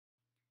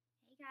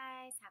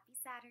guys, happy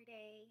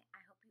Saturday.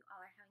 I hope you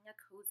all are having a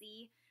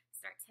cozy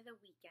start to the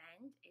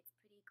weekend. It's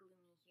pretty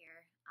gloomy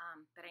here,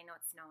 but I know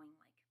it's snowing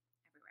like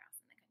everywhere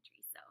else in the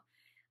country, so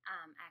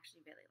I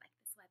actually really like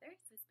this weather,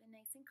 so it's been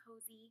nice and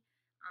cozy.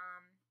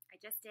 I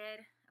just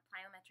did a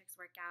plyometrics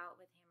workout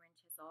with hammer and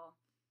chisel,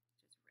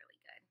 which was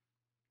really good,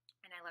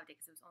 and I loved it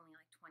because it was only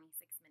like 26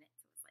 minutes,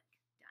 so it was like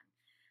done.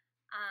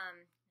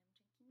 I'm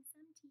drinking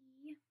some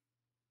tea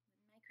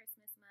with my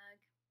Christmas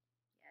mug.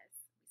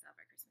 Yes, we still have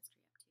our Christmas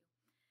tree up too.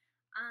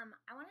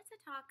 I wanted to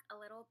talk a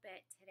little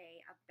bit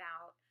today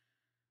about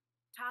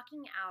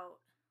talking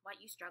out what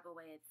you struggle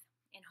with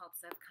in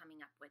hopes of coming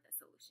up with a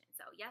solution.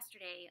 So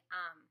yesterday,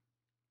 I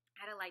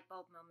had a light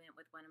bulb moment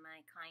with one of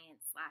my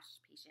clients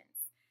 /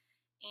 patients,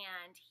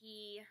 and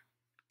he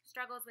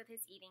struggles with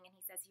his eating, and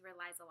he says he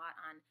relies a lot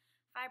on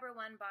Fiber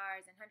One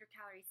bars and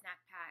 100-calorie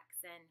snack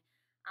packs, and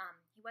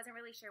he wasn't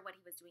really sure what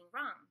he was doing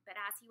wrong. But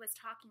as he was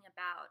talking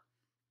about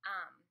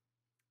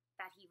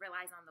that he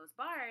relies on those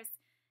bars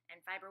and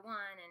Fiber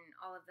One and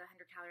all of the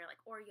 100-calorie like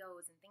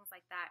Oreos and things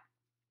like that,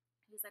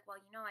 he was like, well,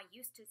 you know, I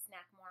used to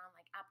snack more on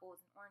like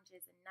apples and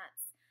oranges and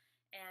nuts,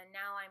 and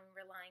now I'm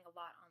relying a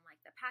lot on like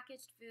the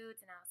packaged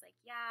foods. And I was like,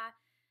 yeah.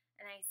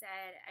 And I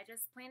said, I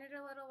just planted a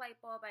little light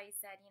bulb. I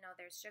said, you know,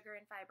 there's sugar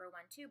in Fiber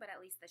One too, but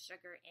at least the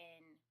sugar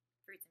in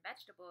fruits and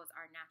vegetables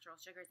are natural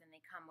sugars, and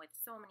they come with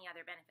so many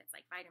other benefits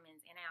like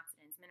vitamins,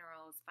 antioxidants,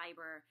 minerals,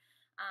 fiber,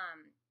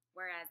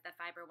 whereas the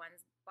Fiber One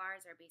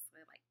bars are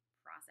basically like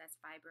processed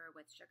fiber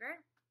with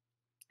sugar.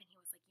 And he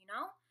was like, you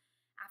know,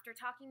 after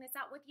talking this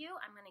out with you,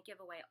 I'm going to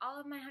give away all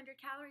of my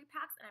 100-calorie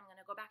packs, and I'm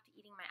going to go back to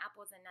eating my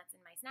apples and nuts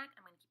in my snack.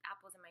 I'm going to keep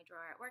apples in my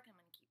drawer at work. I'm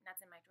going to keep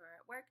nuts in my drawer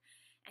at work.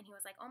 And he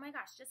was like, oh my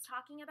gosh, just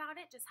talking about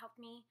it just helped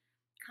me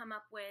come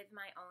up with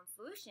my own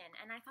solution.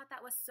 And I thought that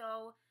was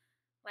so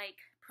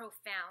like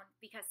profound,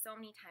 because so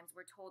many times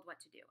we're told what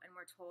to do, and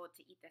we're told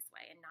to eat this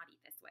way and not eat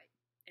this way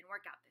and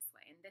work out this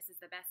way, and this is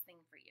the best thing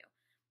for you.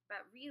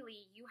 But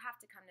really, you have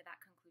to come to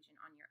that conclusion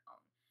on your own.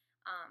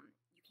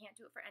 You can't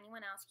do it for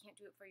anyone else. You can't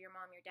do it for your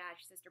mom, your dad,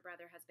 your sister,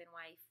 brother, husband,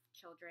 wife,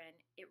 children.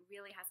 It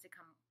really has to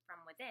come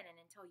from within. And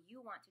until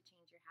you want to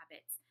change your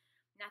habits,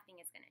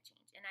 nothing is going to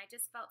change. And I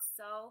just felt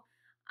so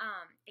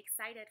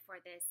excited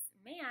for this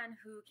man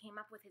who came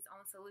up with his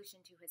own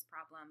solution to his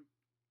problem.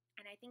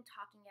 And I think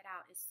talking it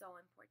out is so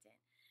important.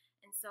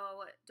 And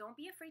so don't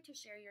be afraid to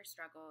share your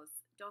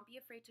struggles. Don't be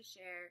afraid to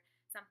share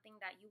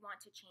something that you want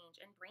to change,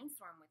 and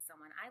brainstorm with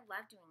someone. I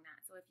love doing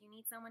that. So if you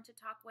need someone to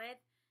talk with,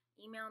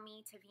 email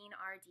me,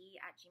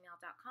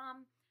 tveenrd@gmail.com,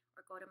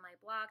 or go to my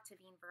blog,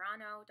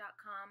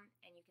 tveenverano.com,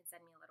 and you can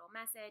send me a little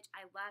message.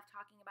 I love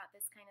talking about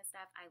this kind of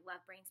stuff. I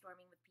love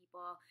brainstorming with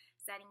people,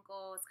 setting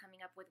goals, coming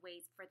up with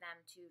ways for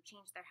them to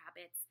change their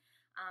habits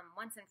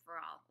once and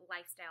for all.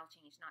 Lifestyle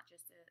change, not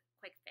just a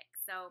quick fix.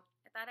 So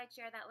I thought I'd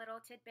share that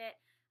little tidbit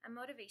of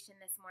motivation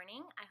this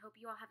morning. I hope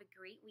you all have a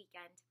great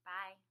weekend.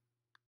 Bye.